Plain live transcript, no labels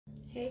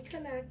Hey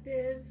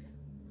collective,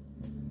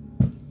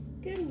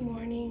 good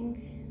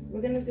morning.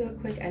 We're gonna do a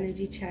quick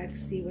energy check,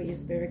 see what your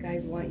spirit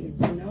guides want you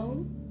to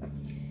know.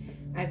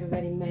 I've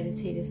already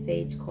meditated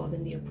sage, called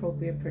in the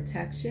appropriate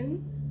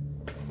protection.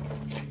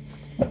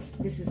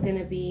 This is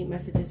gonna be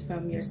messages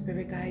from your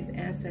spirit guides,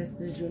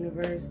 ancestors,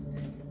 universe,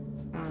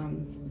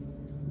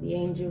 the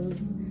angels,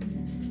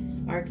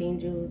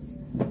 archangels,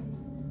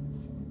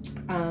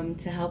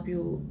 to help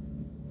you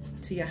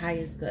to your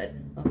highest good.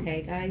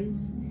 Okay, guys.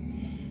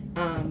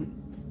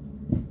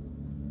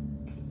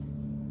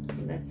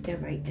 Let's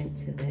get right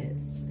into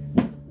this.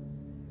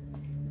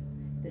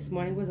 This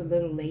morning was a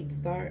little late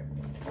start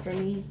for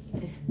me.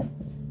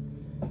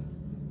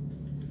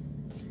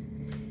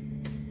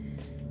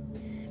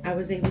 I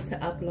was able to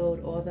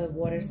upload all the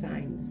water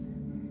signs,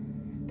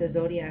 the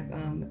zodiac,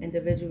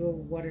 individual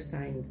water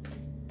signs.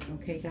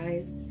 Okay,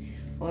 guys,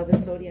 all the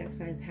zodiac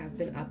signs have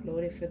been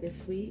uploaded for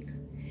this week.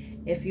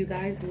 If you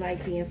guys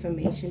like the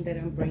information that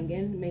I'm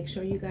bringing, make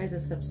sure you guys are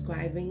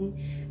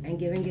subscribing and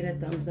giving it a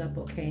thumbs up,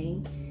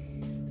 okay?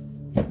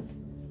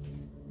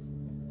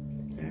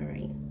 All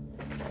right.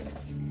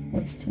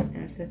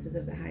 Ancestors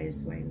of the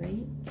highest white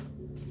light.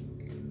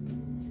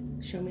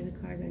 Show me the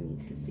cards I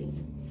need to see.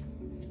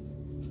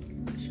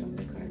 Show me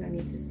the cards I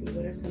need to see.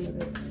 What are some of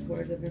the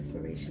words of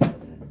inspiration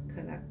for the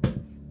collective?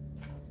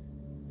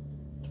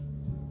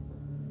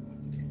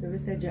 Spirit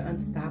said you're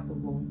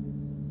unstoppable.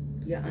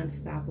 You're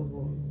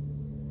unstoppable.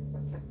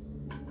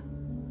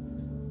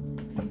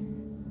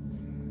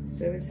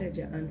 Spirit said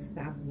you're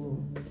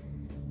unstoppable.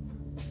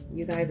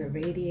 You guys are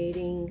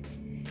radiating.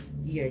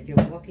 You're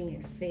walking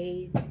in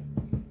faith.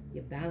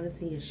 You're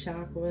balancing your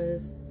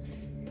chakras.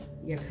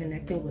 You're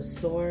connecting with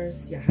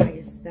source, your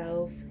highest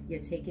self.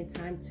 You're taking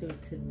time to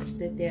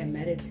sit there and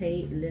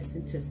meditate,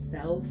 listen to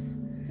self,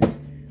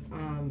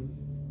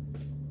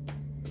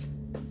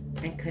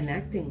 and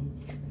connecting.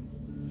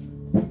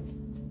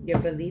 You're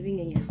believing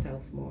in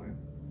yourself more.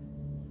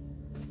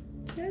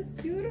 That's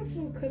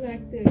beautiful,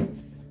 collective.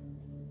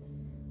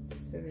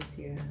 Spirit's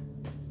here.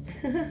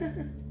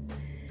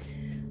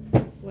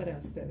 What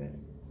else, Spirit?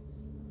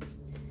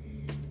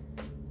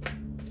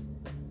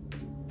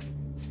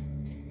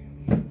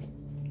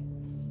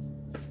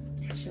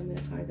 Show me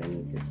the cards I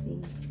need to see.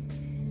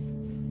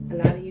 A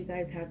lot of you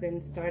guys have been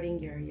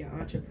starting your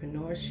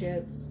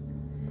entrepreneurships,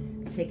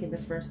 taking the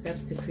first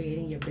steps to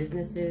creating your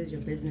businesses, your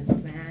business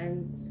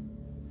plans.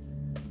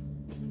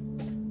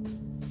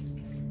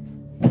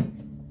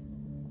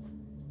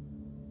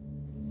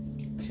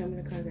 Show me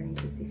the cards I need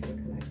to see for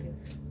the collective.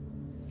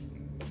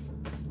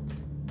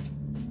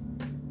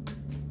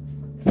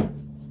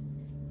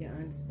 You're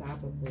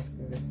unstoppable,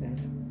 Spirit said.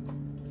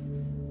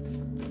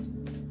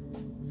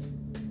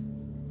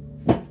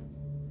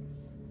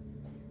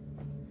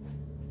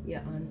 You're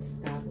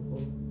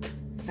unstoppable.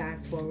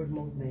 Fast forward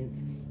movement.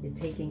 You're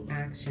taking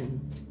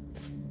action.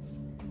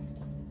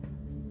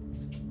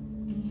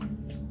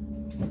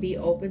 Be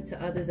open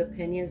to others'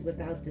 opinions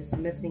without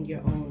dismissing your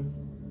own.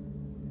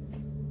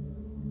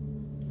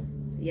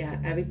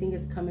 Yeah, everything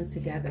is coming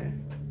together.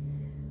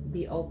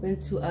 Be open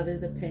to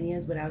others'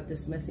 opinions without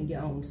dismissing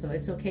your own. So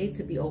it's okay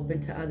to be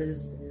open to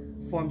others'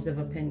 forms of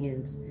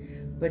opinions,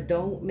 but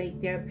don't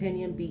make their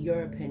opinion be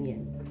your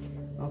opinion.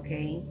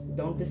 Okay?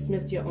 Don't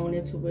dismiss your own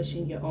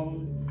intuition, your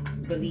own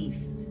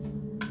beliefs.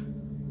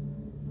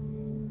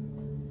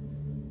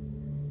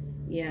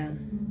 Yeah.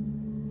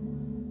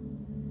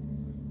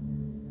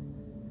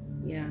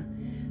 Yeah.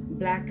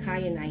 Black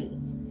kyanite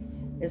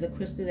is a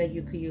crystal that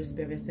you could use,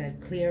 Spirit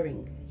said.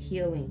 Clearing,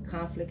 healing,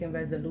 conflict, and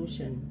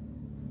resolution.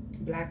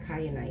 Black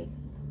kyanite.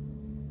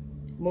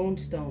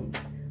 Moonstone.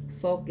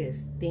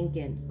 Focus,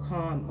 thinking,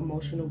 calm,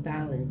 emotional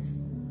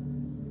balance.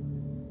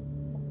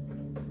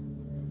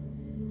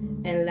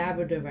 And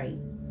labradorite.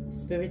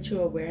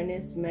 Spiritual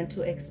awareness,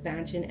 mental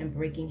expansion, and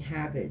breaking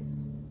habits.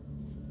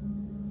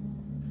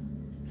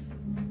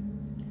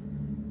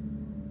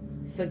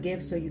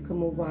 Forgive so you can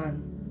move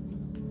on.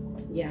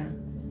 Yeah.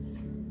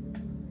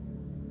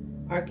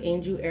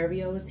 Archangel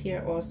Ariel is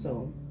here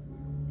also.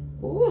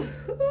 Ooh.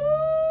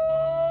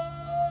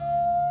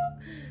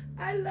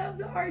 I love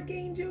the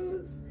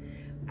archangels.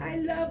 I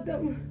love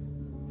them.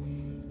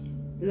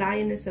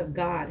 Lioness of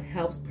God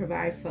helps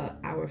provide for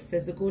our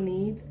physical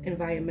needs,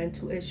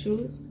 environmental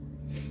issues.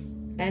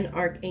 And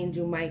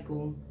Archangel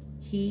Michael,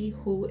 he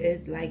who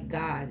is like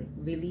God,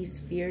 release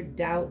fear,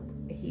 doubt.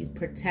 He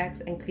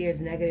protects and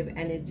clears negative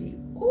energy.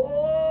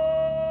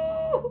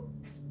 Oh!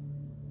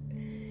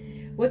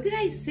 What did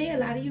I say? A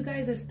lot of you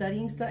guys are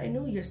studying something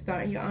new. You're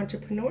starting your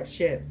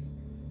entrepreneurships.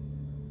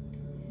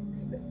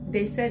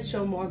 They said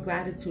show more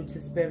gratitude to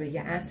Spirit.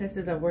 Your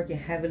ancestors are working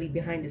heavily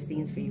behind the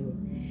scenes for you.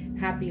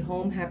 Happy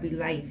home, happy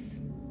life.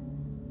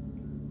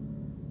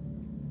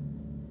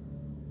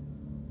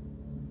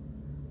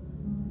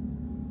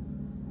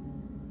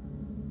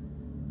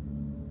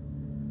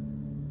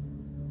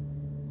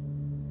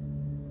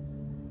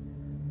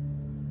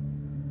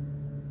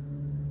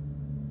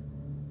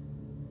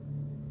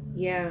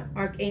 Yeah,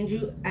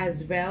 Archangel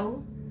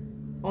Azrael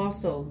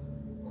also,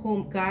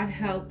 whom God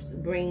helps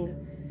bring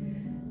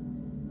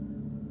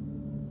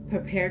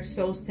prepared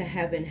souls to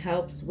heaven,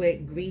 helps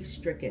with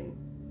grief-stricken.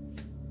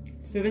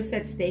 Spirit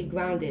said stay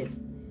grounded.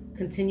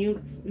 Continue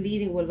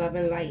leading with love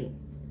and light.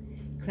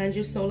 Cleanse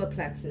your solar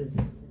plexus.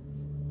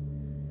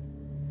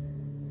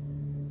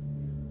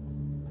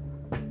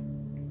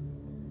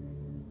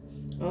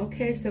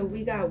 Okay, so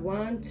we got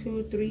 1,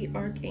 2, 3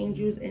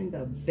 archangels in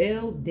the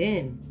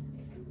building.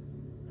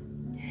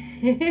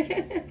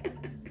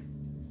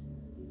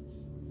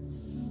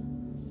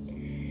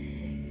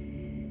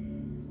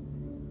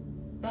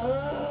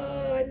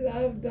 Oh, I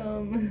love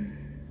them.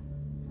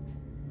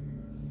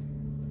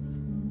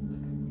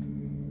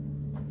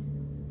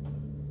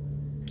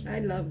 I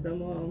love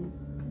them all.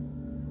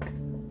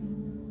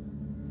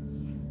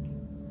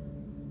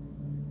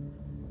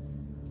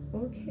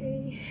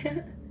 Okay.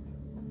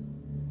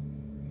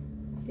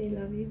 They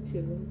love you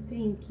too.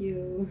 Thank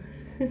you.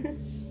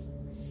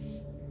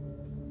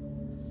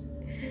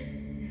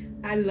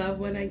 I love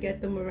when I get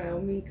them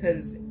around me,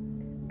 because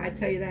I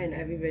tell you that in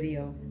every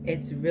video.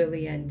 It's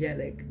really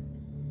angelic.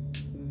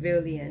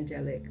 Really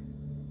angelic.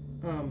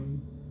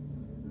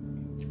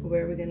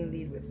 Where are we going to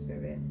lead with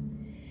Spirit?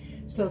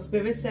 So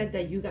Spirit said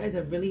that you guys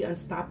are really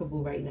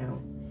unstoppable right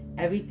now.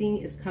 Everything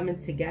is coming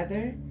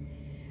together.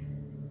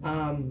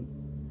 A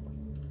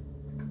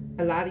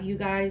lot of you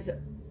guys,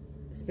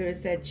 Spirit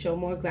said, show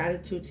more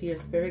gratitude to your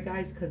spirit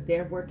guides, because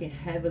they're working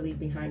heavily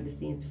behind the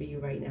scenes for you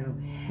right now.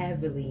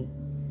 Heavily.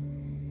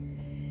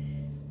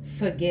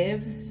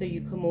 Forgive so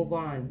you can move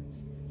on.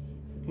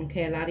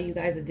 Okay, a lot of you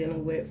guys are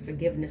dealing with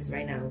forgiveness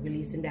right now,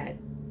 releasing that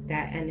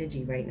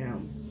energy right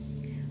now.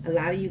 A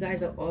lot of you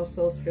guys are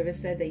also, Spirit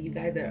said that you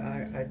guys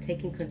are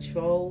taking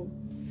control.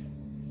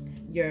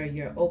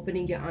 You're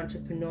opening your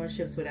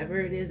entrepreneurships, whatever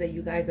it is that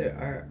you guys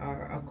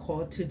are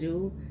called to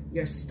do.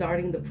 You're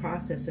starting the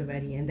process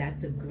already, and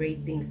that's a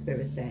great thing,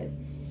 Spirit said.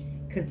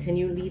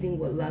 Continue leading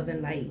with love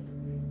and light.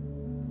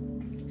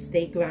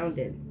 Stay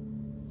grounded.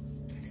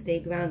 Stay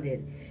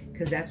grounded,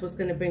 because that's what's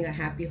going to bring a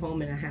happy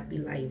home and a happy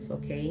life,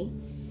 okay?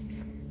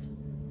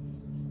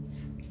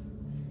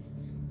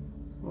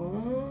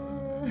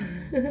 Oh,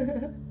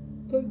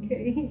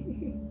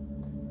 okay.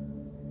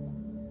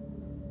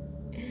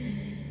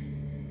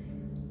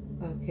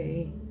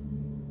 Okay.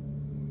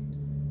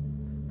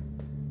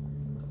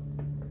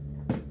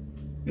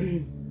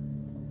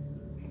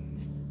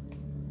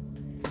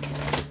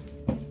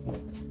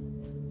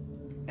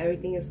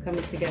 Everything is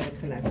coming together,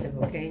 collective,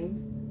 okay?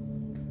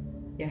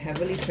 You're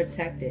heavily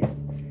protected.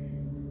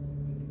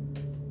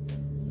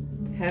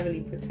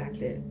 Heavily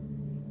protected.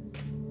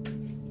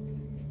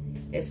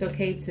 It's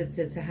okay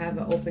to have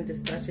an open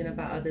discussion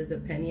about others'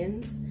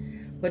 opinions,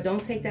 but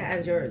don't take that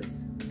as yours.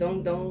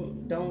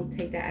 Don't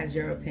take that as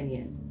your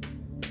opinion.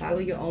 Follow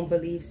your own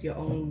beliefs, your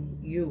own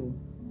you.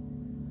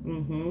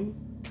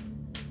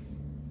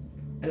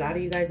 A lot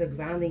of you guys are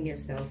grounding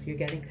yourself. You're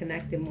getting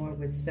connected more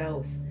with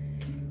self.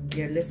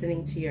 You're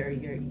listening to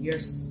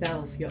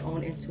yourself, your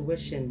own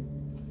intuition.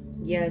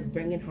 Yeah, it's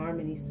bringing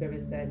harmony,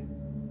 Spirit said.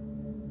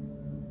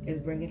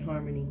 It's bringing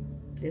harmony.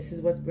 This is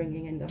what's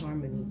bringing in the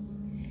harmony.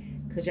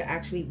 Because you're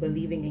actually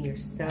believing in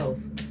yourself,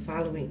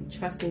 following,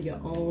 trusting your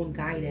own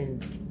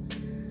guidance.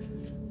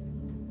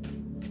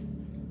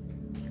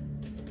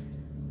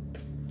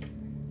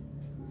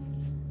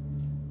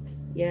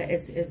 Yeah,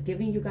 it's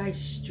giving you guys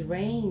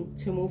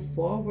strength to move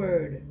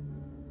forward.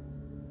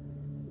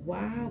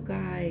 Wow,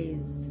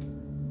 guys.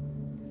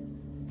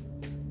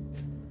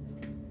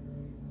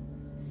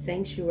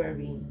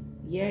 Sanctuary.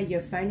 Yeah,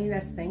 you're finding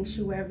that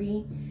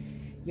sanctuary.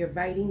 You're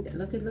writing.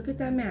 Look at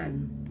that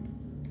man.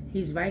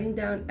 He's writing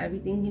down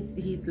everything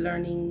he's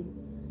learning,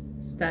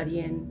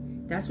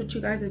 studying. That's what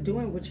you guys are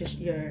doing, which is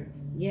you're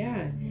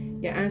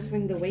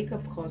answering the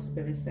wake-up call,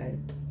 Spirit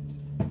said.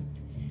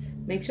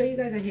 Make sure you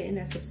guys are hitting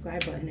that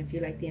subscribe button if you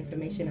like the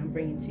information I'm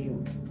bringing to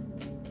you.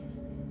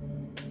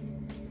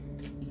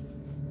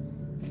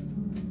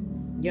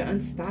 You're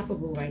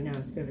unstoppable right now,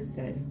 Spirit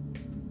said.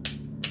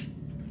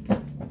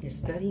 You're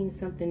studying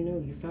something new.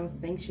 You found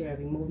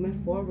sanctuary.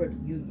 Movement forward.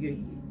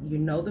 You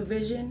know the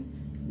vision.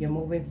 You're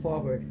moving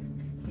forward.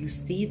 You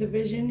see the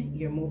vision.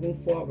 You're moving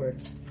forward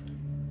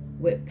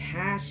with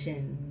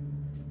passion.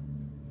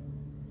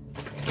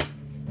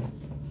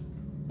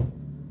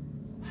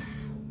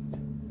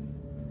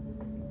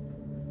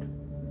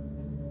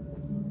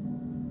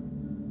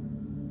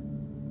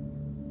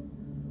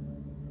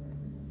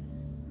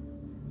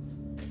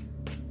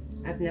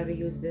 I've never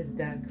used this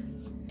deck.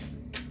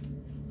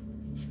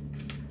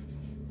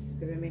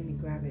 Spirit made me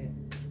grab it.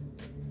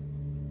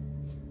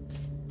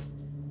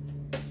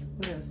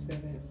 What else,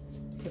 Spirit?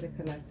 For the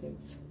collective.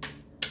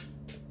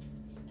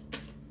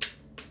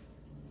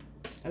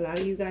 A lot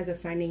of you guys are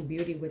finding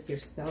beauty with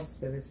yourself,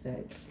 Spirit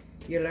said.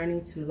 You're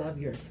learning to love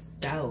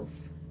yourself.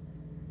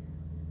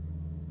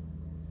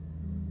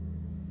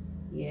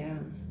 Yeah.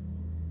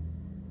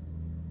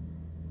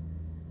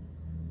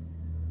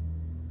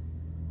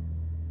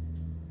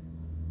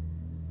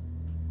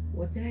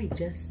 What did I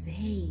just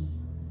say?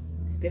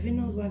 Spirit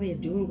knows why they're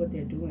doing what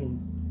they're doing.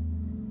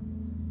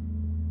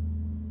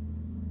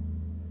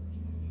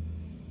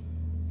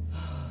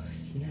 Oh,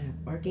 snap.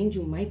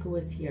 Archangel Michael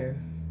is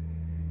here.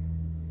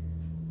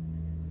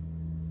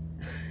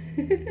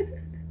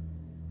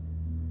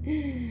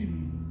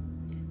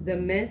 The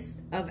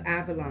mist of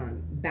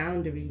Avalon,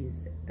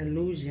 boundaries,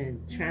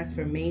 illusion,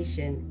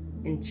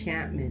 transformation,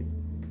 enchantment.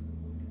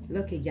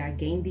 Look at y'all,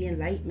 gain the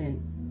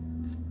enlightenment.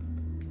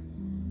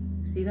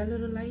 See that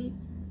little light?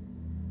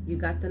 You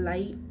got the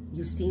light,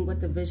 you seen what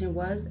the vision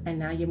was, and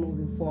now you're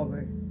moving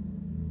forward.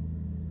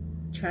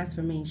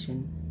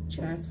 Transformation,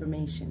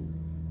 transformation.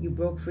 You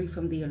broke free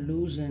from the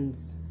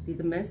illusions. See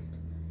the mist?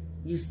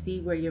 You see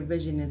where your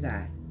vision is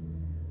at.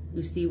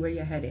 You see where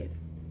you're headed.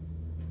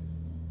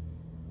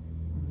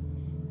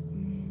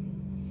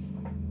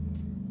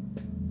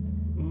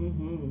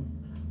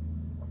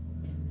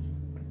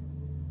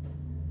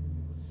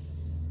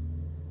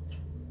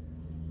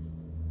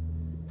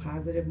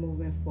 Positive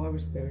movement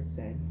forward, Spirit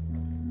said.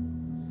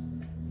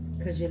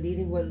 Because you're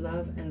leading with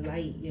love and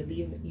light. You're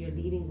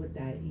leading with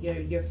that.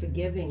 You're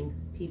forgiving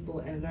people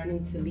and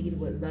learning to lead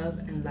with love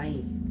and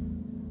light.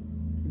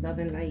 Love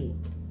and light.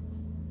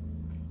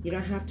 You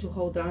don't have to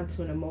hold on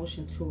to an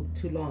emotion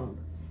too long.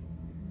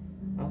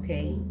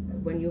 Okay?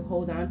 When you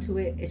hold on to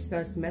it, it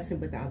starts messing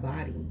with our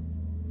body.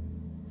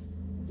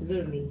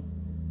 Literally.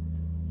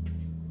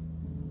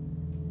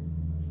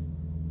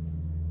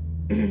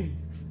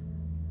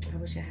 I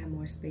wish I had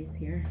more space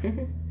here.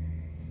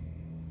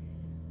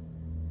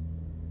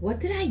 What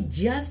did I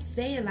just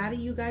say? A lot of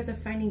you guys are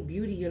finding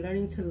beauty. You're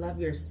learning to love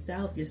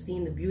yourself. You're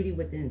seeing the beauty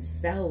within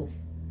self.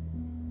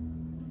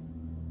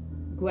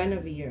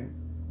 Guinevere.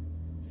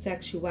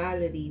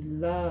 Sexuality,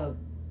 love,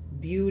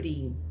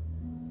 beauty,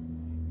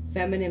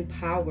 feminine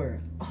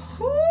power.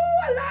 Oh,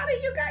 a lot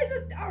of you guys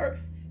are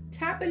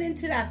tapping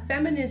into that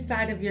feminine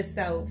side of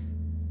yourself.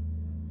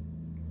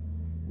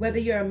 Whether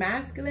you're a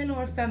masculine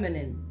or a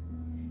feminine,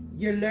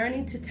 you're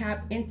learning to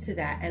tap into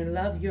that and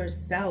love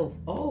yourself.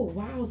 Oh,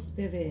 wow,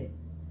 Spirit.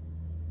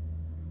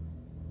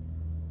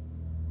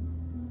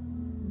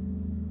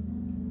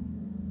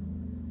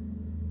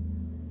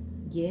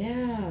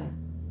 Yeah.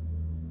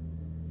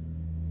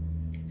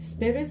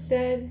 Spirit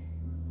said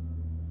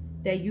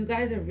that you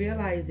guys are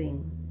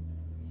realizing,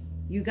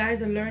 you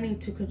guys are learning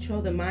to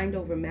control the mind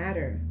over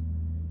matter.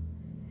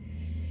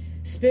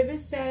 Spirit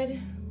said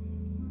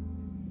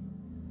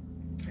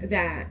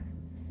that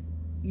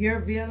you're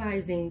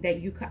realizing that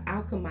you could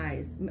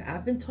alchemize.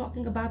 I've been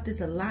talking about this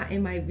a lot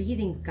in my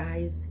readings,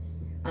 guys.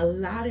 A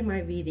lot in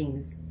my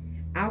readings.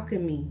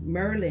 Alchemy,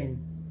 Merlin,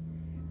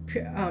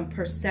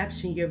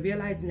 perception. You're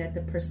realizing that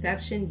the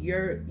perception,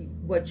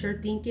 what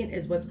you're thinking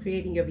is what's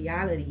creating your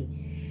reality.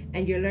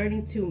 And you're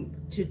learning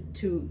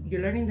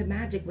you're learning the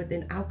magic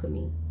within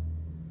alchemy.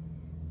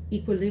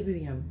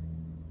 Equilibrium.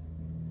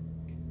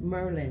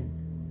 Merlin.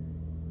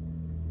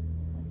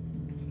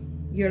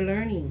 You're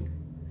learning.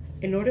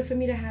 In order for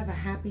me to have a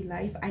happy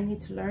life, I need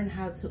to learn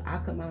how to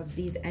alchemize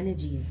these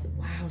energies.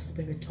 Wow,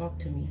 Spirit, talk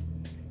to me.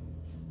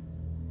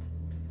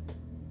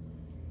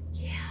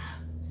 Yeah,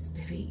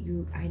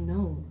 Spirit, I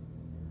know.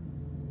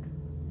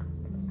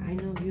 I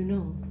know you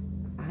know.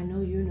 I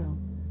know you know.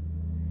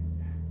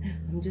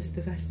 I'm just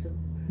a vessel.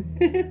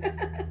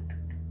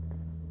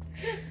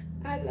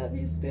 I love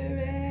you,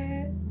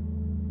 Spirit.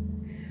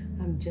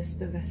 I'm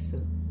just a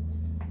vessel.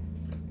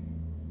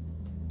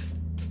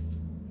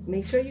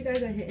 Make sure you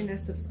guys are hitting that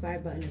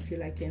subscribe button if you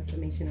like the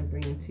information I'm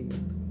bringing to you.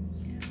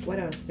 What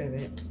else,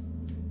 Spirit?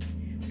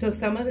 So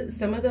some of the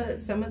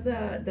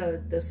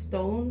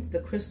stones, the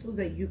crystals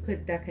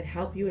that could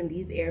help you in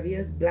these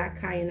areas: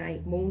 black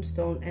kyanite,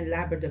 moonstone, and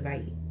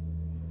labradorite.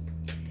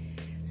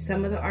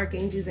 Some of the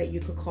archangels that you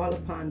could call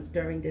upon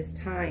during this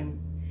time: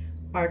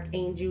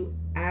 Archangel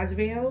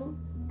Azrael,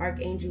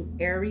 Archangel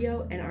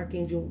Ariel, and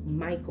Archangel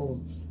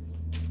Michael.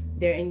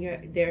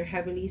 They're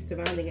heavily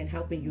surrounding and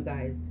helping you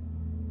guys.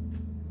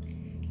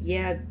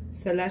 Yeah,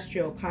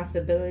 celestial,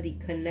 possibility,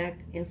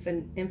 connect,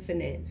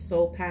 infinite,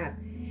 soul path.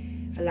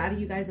 A lot of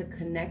you guys are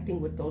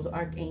connecting with those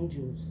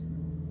archangels.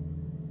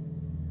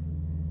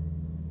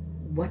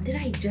 What did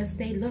I just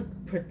say? Look,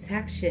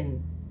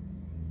 protection,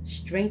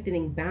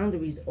 strengthening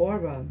boundaries,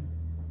 aura.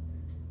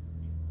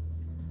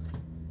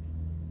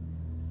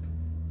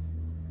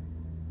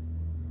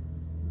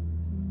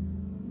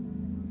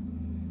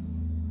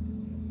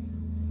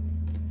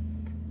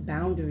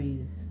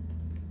 Boundaries.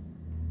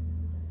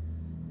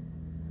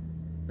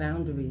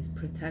 Boundaries,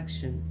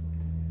 protection.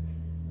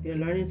 You're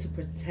learning to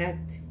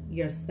protect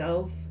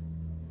yourself,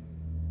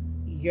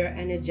 your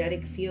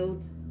energetic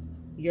field.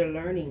 You're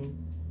learning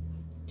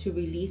to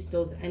release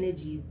those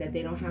energies that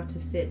they don't have to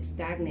sit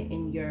stagnant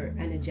in your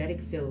energetic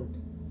field.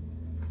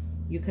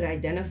 You could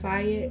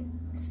identify it,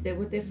 sit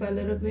with it for a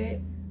little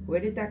bit. Where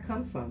did that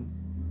come from?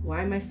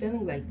 Why am I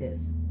feeling like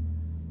this?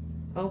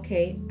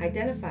 Okay,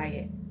 identify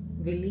it,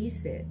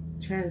 release it,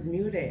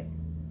 transmute it.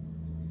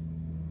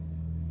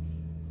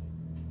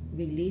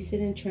 Release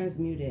it and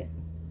transmute it.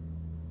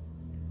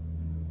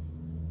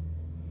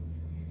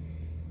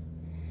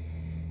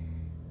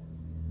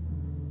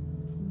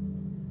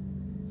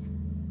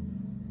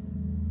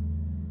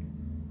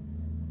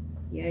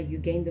 Yeah, you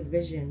gained the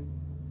vision.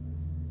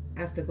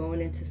 after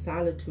going into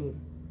solitude.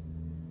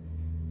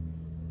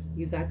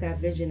 You got that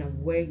vision of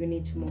where you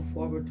need to move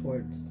forward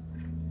towards.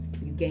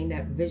 You gained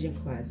that vision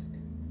quest.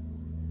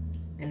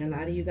 And a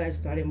lot of you guys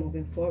started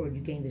moving forward.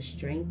 You gained the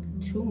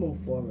strength to move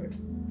forward.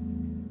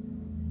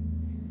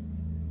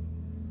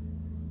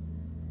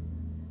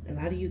 A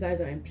lot of you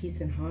guys are in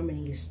peace and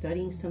harmony. You're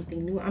studying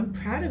something new. I'm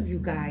proud of you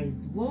guys.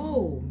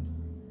 Whoa.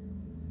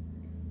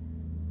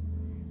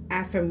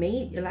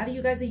 A lot of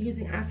you guys are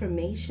using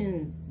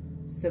affirmations.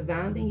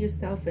 Surrounding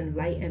yourself in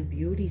light and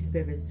beauty,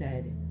 Spirit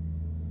said.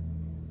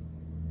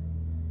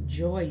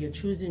 Joy. You're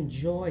choosing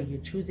joy. You're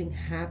choosing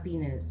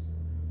happiness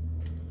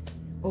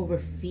over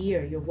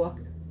fear. You're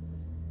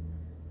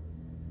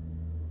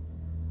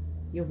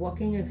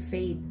walking in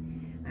faith.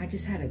 I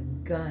just had a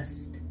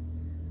gust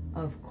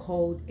of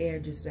cold air,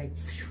 just like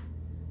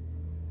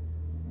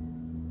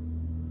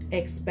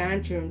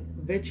expansion,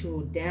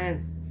 ritual,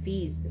 dance,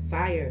 feast,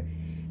 fire.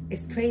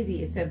 It's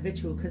crazy. It said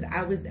ritual because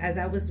as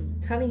I was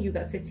telling you,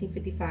 got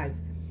 1555.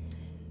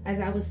 As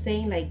I was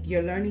saying, like,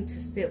 you're learning to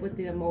sit with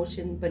the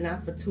emotion, but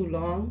not for too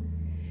long.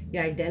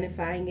 You're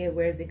identifying it.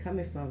 Where is it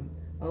coming from?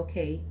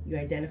 Okay, you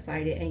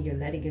identified it and you're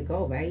letting it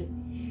go, right?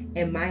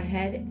 In my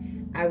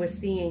head, I was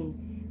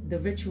seeing the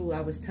ritual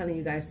I was telling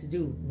you guys to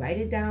do. Write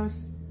it down.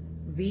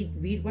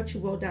 Read what you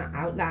wrote down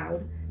out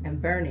loud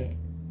and burn it.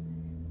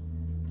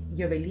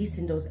 You're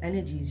releasing those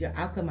energies. You're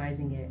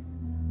alchemizing it.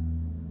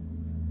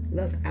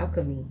 Look,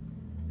 alchemy.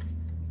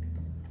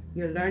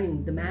 You're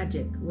learning the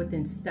magic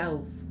within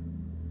self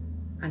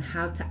on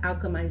how to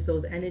alchemize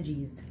those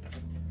energies.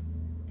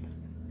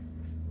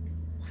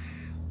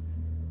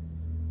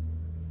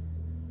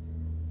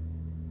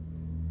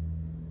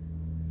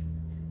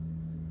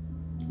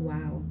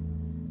 Wow.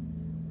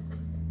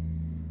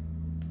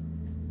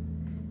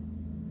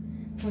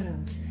 What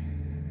else?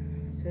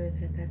 Spirit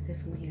said that's it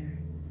from here.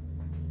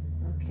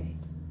 Okay.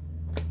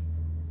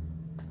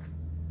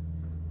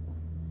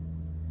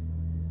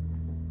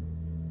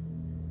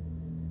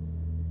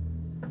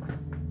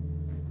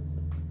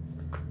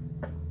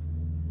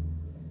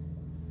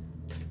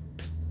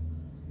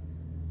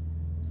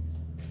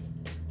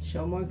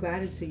 Show more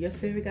gratitude. Your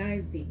spirit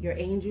guides, your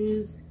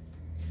angels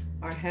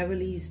are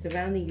heavily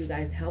surrounding you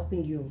guys,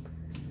 helping you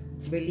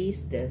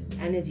release this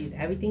energies.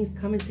 Everything's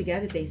coming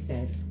together, they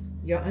said.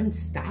 You're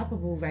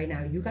unstoppable right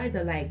now. You guys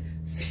are like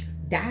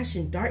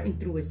dashing, darting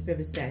through it,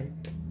 Spirit said.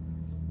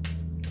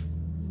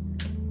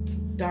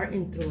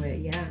 Darting through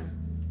it, yeah.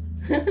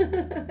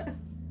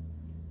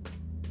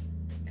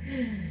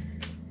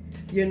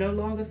 You're no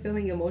longer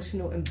feeling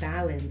emotional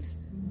imbalance.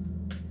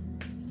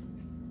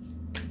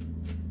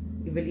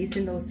 You're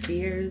releasing those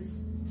fears.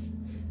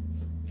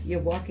 You're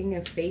walking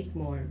in faith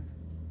more.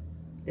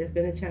 There's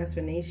been a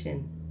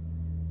transformation.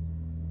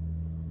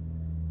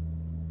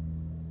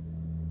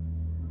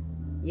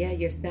 Yeah,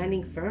 you're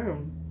standing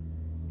firm.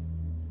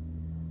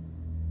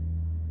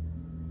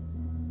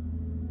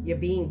 You're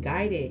being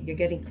guided. You're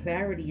getting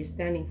clarity. You're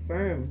standing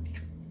firm.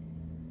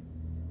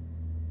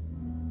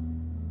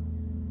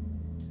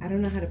 I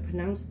don't know how to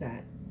pronounce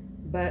that.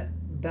 But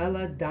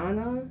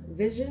Belladonna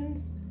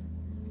visions?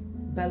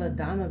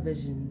 Belladonna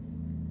visions.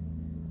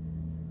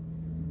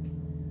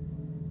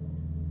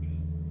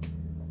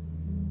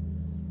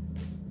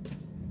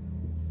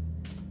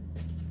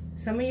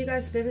 Some of you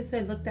guys, Spirit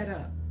said, look that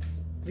up.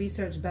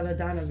 Research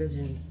Belladonna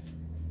visions.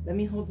 Let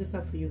me hold this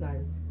up for you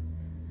guys.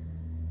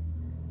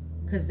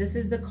 Because this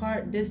is the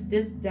card, this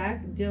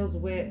deck deals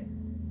with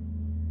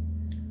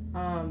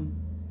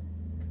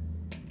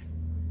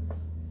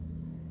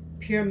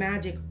pure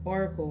magic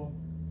oracle.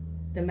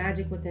 The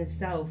magic within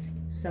self.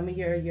 Some of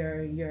your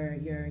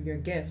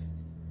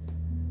gifts.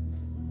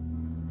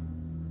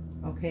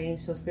 Okay,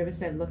 so Spirit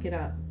said look it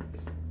up.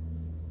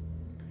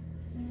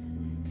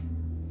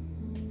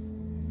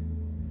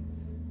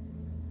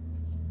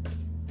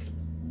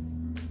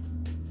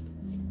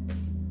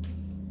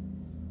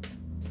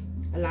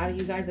 A lot of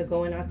you guys are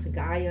going out to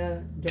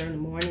Gaia during the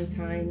morning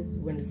times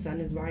when the sun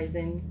is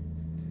rising.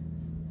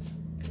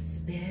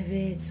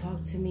 Spirit,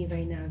 talk to me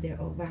right now. They're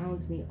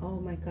around me. Oh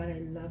my God, I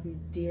love you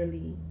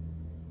dearly.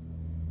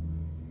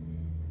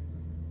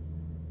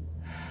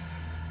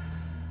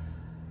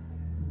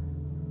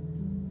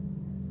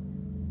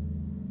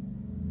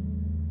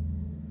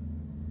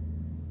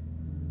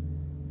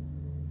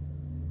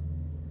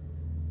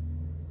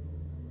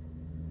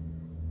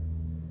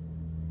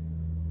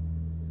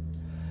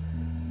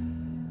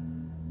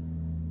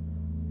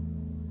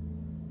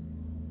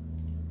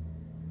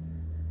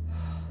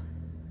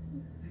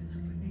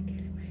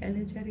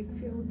 Energetic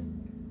field.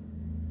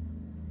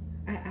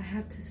 I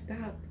have to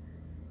stop.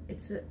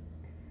 It's a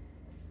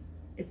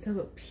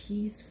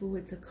peaceful,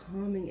 it's a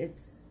calming,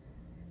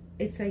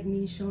 it's like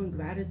me showing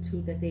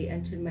gratitude that they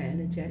entered my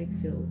energetic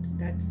field.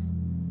 That's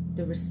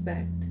the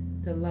respect,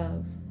 the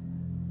love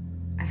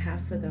I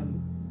have for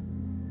them.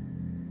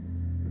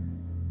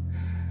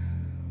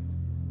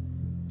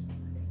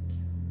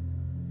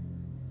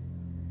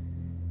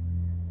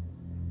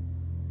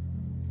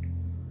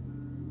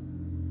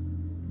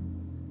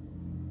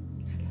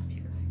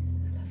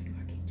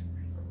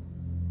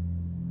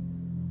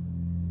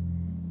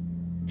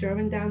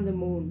 drawing down the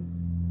moon,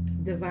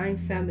 divine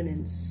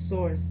feminine,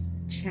 source,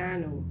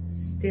 channel,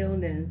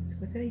 stillness.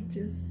 What did I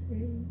just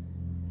say?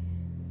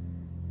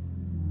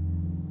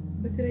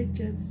 What did I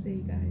just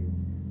say,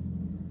 guys?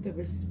 The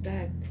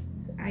respect.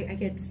 I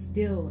get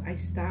still. I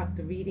stop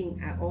the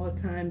reading at all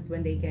times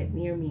when they get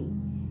near me.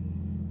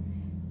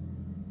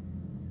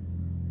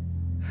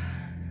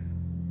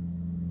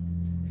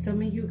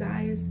 Some of you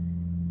guys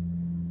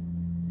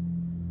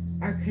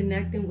are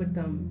connecting with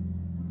them,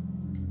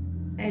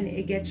 and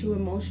it gets you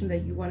emotional that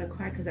you want to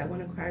cry, because I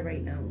want to cry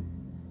right now.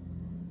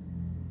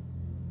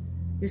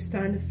 You're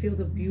starting to feel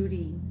the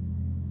beauty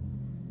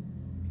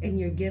in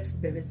your gift,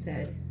 Spirit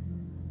said.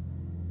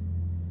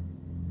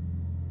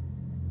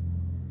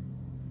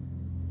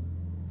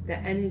 The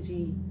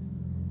energy.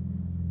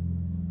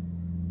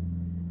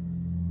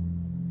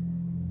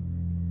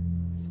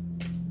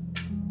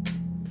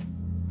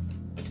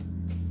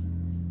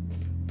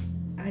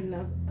 I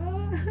love,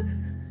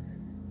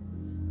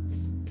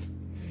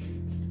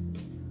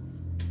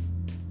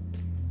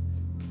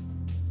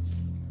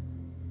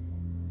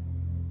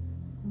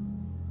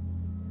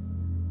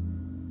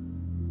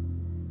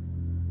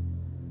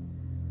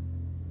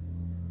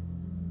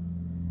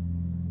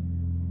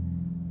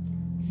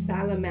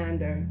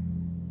 salamander.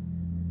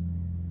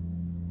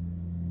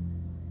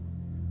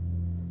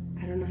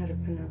 I don't know how to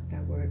pronounce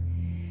that word.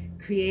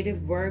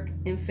 Creative work,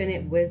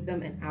 infinite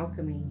wisdom, and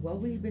alchemy. What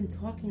we've been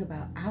talking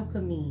about,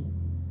 alchemy.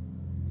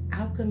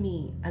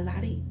 Alchemy. A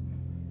lot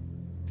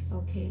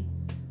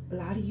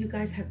of you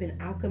guys have been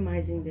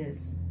alchemizing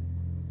this.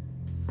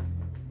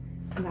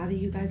 A lot of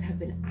you guys have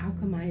been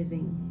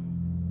alchemizing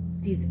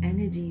these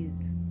energies.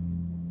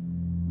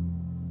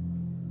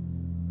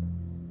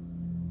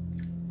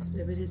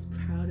 Spirit is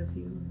proud of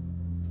you.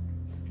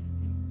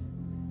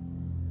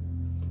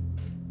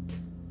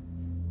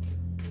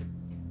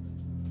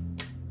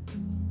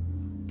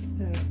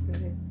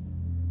 Spirit,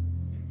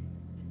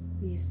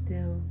 be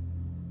still.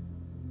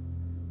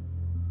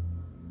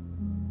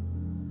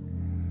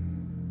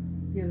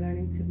 You're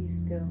learning to be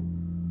still.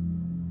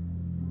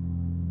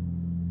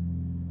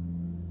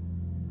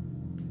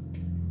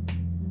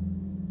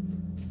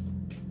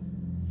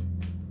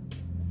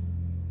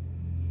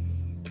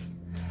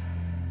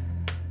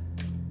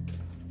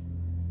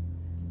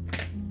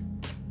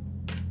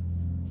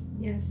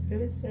 Yes,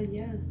 Spirit said,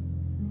 yeah.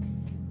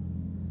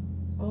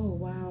 Oh,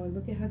 wow.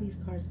 Look at how these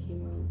cards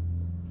came out.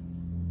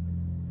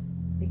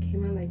 They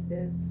came out like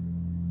this.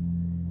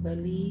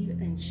 Believe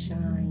and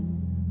shine.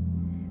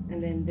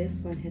 And then this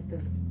one hit the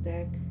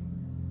deck.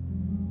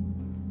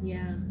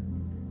 Yeah.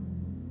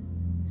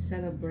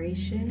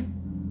 Celebration.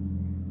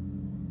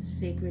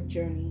 Sacred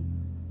journey.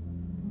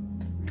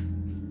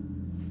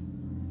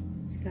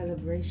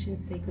 Celebration,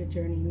 sacred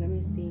journey. Let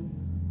me see.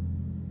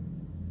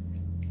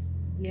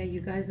 Yeah,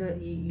 you guys are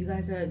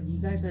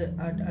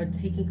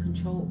taking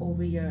control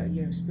over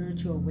your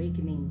spiritual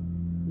awakening.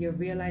 You're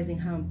realizing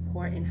how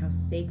important, how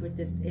sacred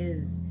this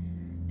is,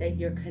 that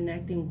you're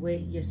connecting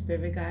with your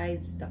spirit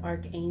guides, the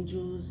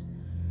archangels,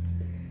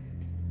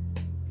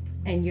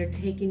 and you're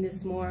taking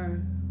this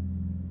more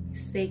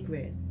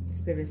sacred,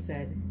 Spirit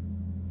said.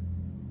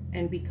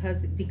 And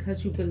because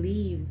you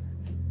believe,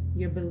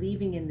 you're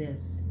believing in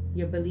this.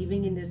 You're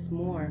believing in this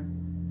more.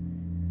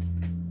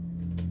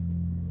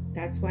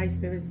 That's why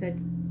Spirit said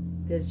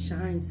there's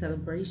shine,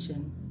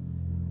 celebration.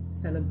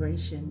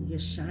 Celebration. You're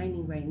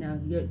shining right now.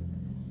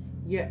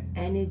 Your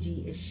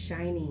energy is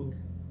shining.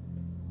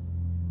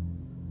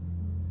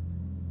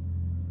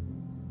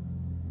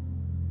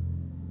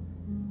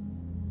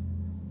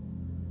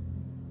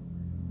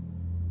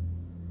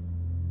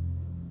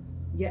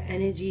 Your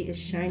energy is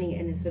shining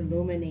and it's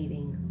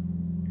illuminating.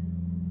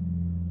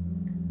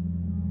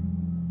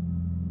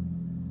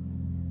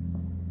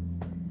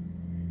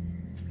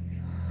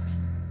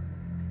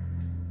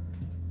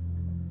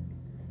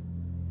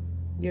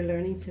 You're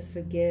learning to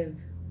forgive.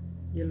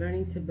 You're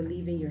learning to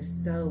believe in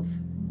yourself.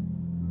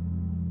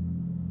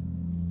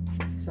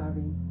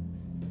 Sorry.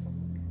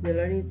 You're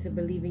learning to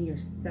believe in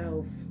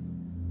yourself.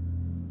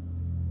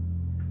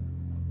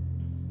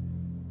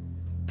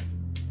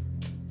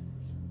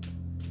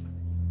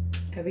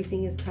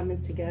 Everything is coming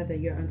together.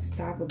 You're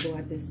unstoppable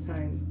at this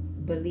time.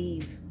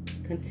 Believe.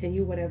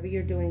 Continue whatever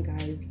you're doing,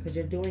 guys, because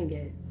you're doing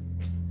it.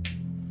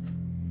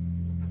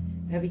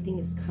 Everything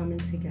is coming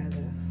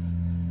together.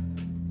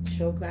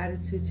 Show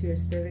gratitude to your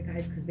spirit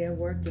guides because they're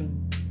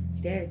working.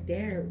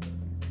 They're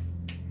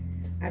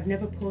I've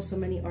never pulled so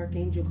many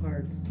archangel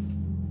cards.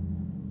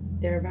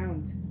 They're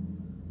around.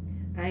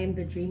 I am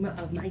the dreamer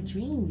of my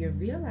dream. You're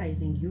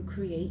realizing you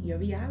create your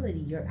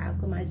reality. You're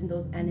alchemizing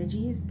those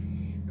energies,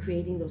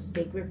 creating those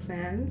sacred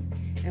plans,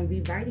 and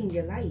rewriting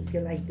your life.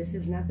 You're like, this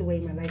is not the way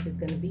my life is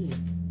going to be.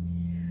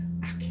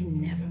 I can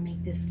never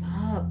make this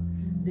up.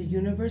 The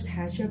universe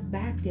has your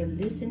back. They're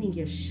listening.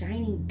 You're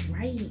shining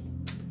bright.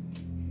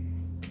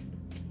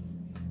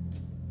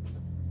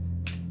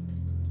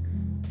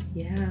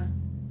 Yeah.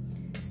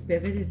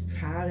 Spirit is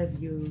proud of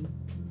you.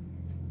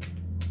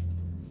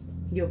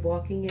 You're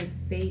walking in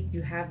faith.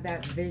 You have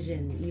that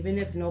vision. Even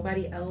if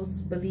nobody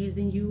else believes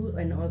in you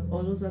and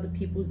all those other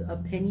people's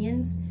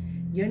opinions,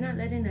 you're not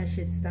letting that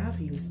shit stop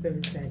you,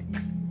 Spirit said.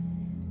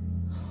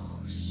 Oh,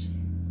 shit.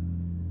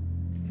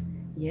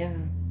 Yeah.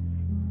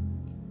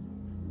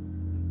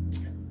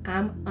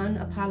 I'm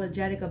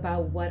unapologetic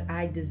about what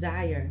I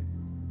desire.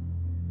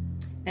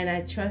 And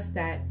I trust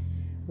that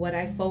what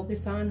I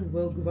focus on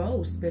will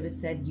grow. Spirit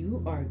said,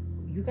 you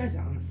guys are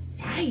on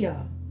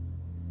fire.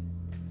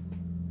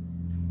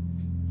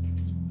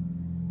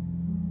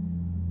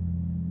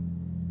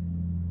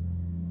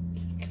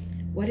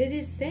 What did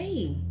it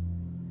say?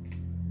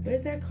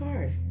 Where's that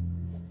card?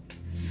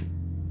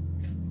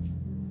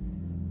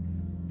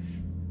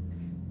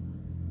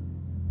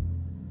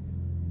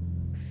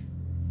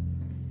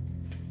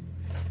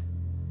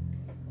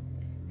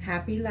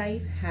 Happy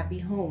life, happy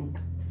home.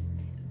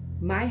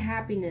 My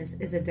happiness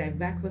is a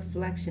direct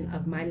reflection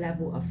of my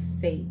level of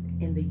faith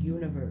in the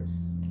universe.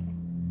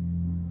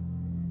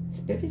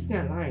 Spirit's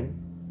not lying.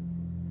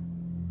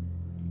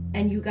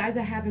 And you guys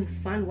are having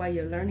fun while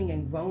you're learning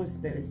and growing,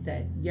 Spirit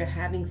said. You're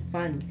having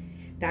fun.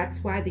 That's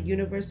why the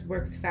universe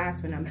works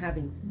fast when I'm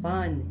having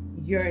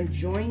fun. You're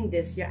enjoying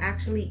this. You're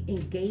actually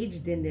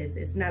engaged in this.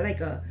 It's not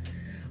like a,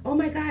 oh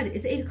my God,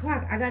 it's 8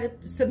 o'clock. I got to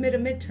submit a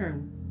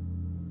midterm.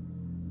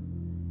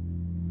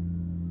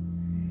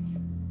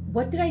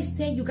 What did I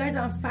say? You guys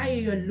are on fire.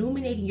 You're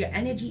illuminating. Your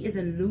energy is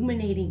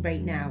illuminating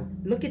right now.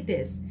 Look at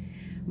this.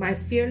 My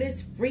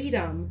fearless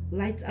freedom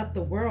lights up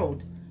the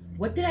world.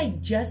 What did I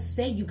just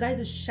say? You guys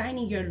are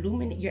shining.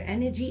 Your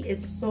energy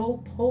is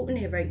so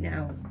potent right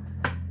now.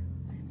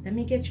 Let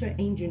me get your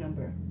angel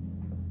number.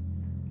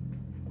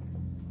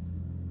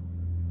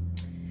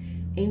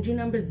 Angel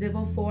number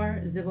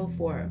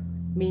 0404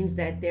 means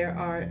that there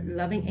are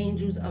loving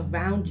angels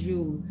around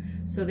you.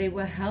 So they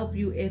will help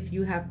you if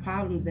you have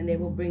problems, and they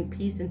will bring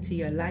peace into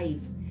your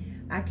life.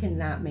 I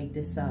cannot make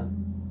this up.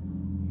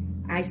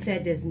 I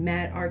said there's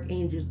mad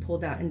archangels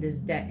pulled out in this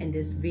deck in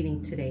this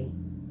reading today.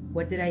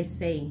 What did I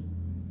say?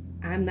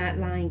 I'm not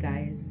lying,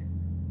 guys.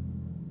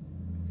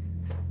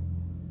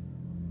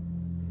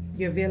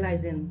 You're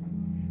realizing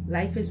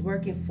life is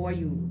working for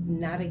you,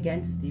 not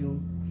against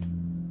you.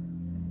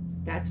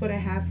 That's what I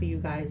have for you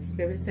guys.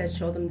 Spirit says,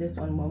 show them this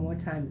one more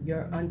time.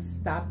 You're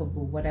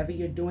unstoppable. Whatever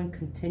you're doing,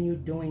 continue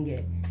doing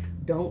it.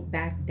 Don't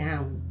back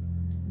down.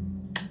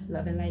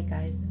 Love and light,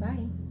 guys.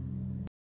 Bye.